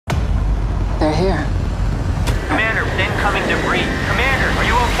here. Commander, incoming debris. Commander, are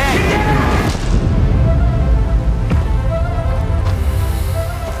you okay?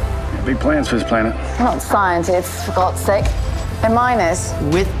 Big plans for this planet. We're not scientists, for God's sake. They're miners.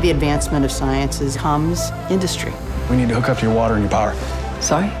 With the advancement of sciences comes industry. We need to hook up to your water and your power.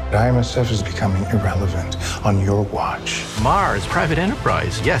 Sorry? IMSF is becoming irrelevant on your watch. Mars, private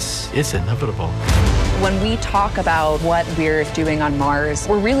enterprise. Yes, it's inevitable. When we talk about what we're doing on Mars,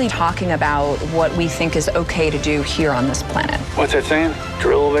 we're really talking about what we think is okay to do here on this planet. What's that saying?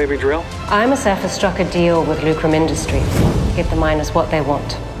 Drill, baby, drill? IMSF has struck a deal with Lucrum Industries to give the miners what they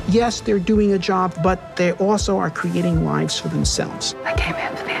want. Yes, they're doing a job, but they also are creating lives for themselves. I came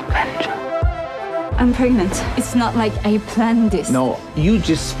here for the adventure. I'm pregnant. It's not like I planned this. No, you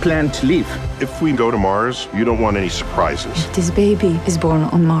just plan to leave. If we go to Mars, you don't want any surprises. This baby is born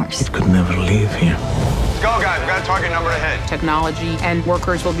on Mars. It could never leave here. Let's go, guys. We've got a target number ahead. Technology and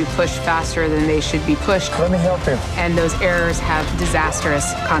workers will be pushed faster than they should be pushed. Let me help you. And those errors have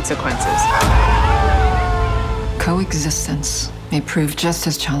disastrous consequences. Coexistence may prove just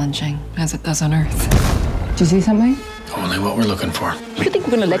as challenging as it does on Earth. Did you see something? Only what we're looking for. You think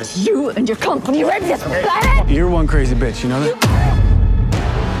we're gonna let you and your company wreck this planet? You're one crazy bitch, you know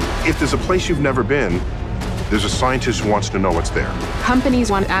that? If there's a place you've never been, there's a scientist who wants to know what's there.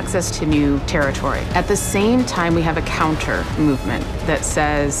 Companies want access to new territory. At the same time, we have a counter movement that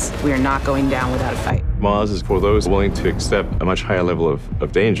says we are not going down without a fight. Mars is for those willing to accept a much higher level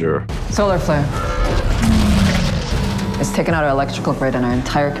of danger. Solar flare. It's taken out our electrical grid and our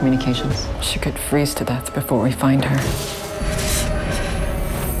entire communications. She could freeze to death before we find her.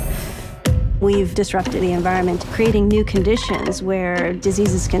 We've disrupted the environment, creating new conditions where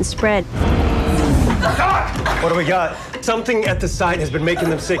diseases can spread. What do we got? Something at the site has been making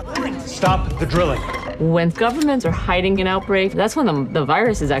them sick. Stop the drilling. When governments are hiding an outbreak, that's when the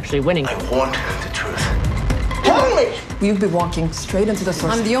virus is actually winning. I want the truth. You've been walking straight into the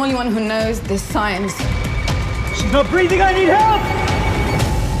source. I'm the only one who knows this science. She's not breathing, I need help!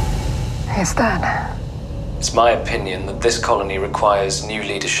 Who's that? It's my opinion that this colony requires new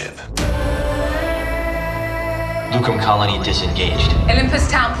leadership. Lucrum colony disengaged. Olympus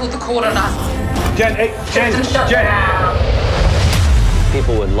Town pulled the cord on us. Jen!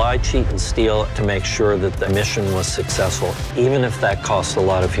 People would lie, cheat, and steal to make sure that the mission was successful, even if that costs a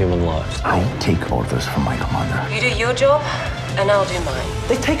lot of human lives. I take orders from my commander. You do your job, and I'll do mine.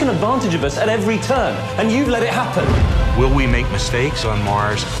 They've taken advantage of us at every turn, and you've let it happen. Will we make mistakes on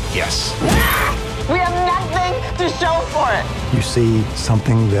Mars? Yes. We have nothing to show for it. You see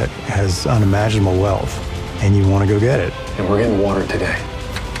something that has unimaginable wealth, and you want to go get it. And we're getting water today.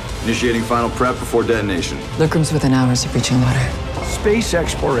 Initiating final prep before detonation. Lucrum's within hours of reaching water. Space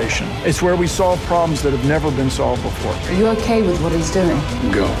exploration. It's where we solve problems that have never been solved before. Are you okay with what he's doing?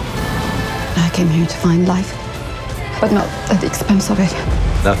 Go. I came here to find life, but not at the expense of it.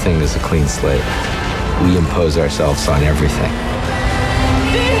 Nothing is a clean slate. We impose ourselves on everything.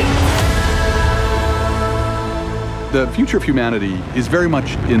 The future of humanity is very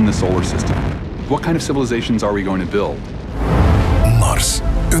much in the solar system. What kind of civilizations are we going to build? Mars,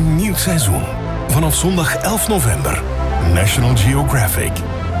 een nieuw seizoen. Vanaf zondag 11 november. National Geographic.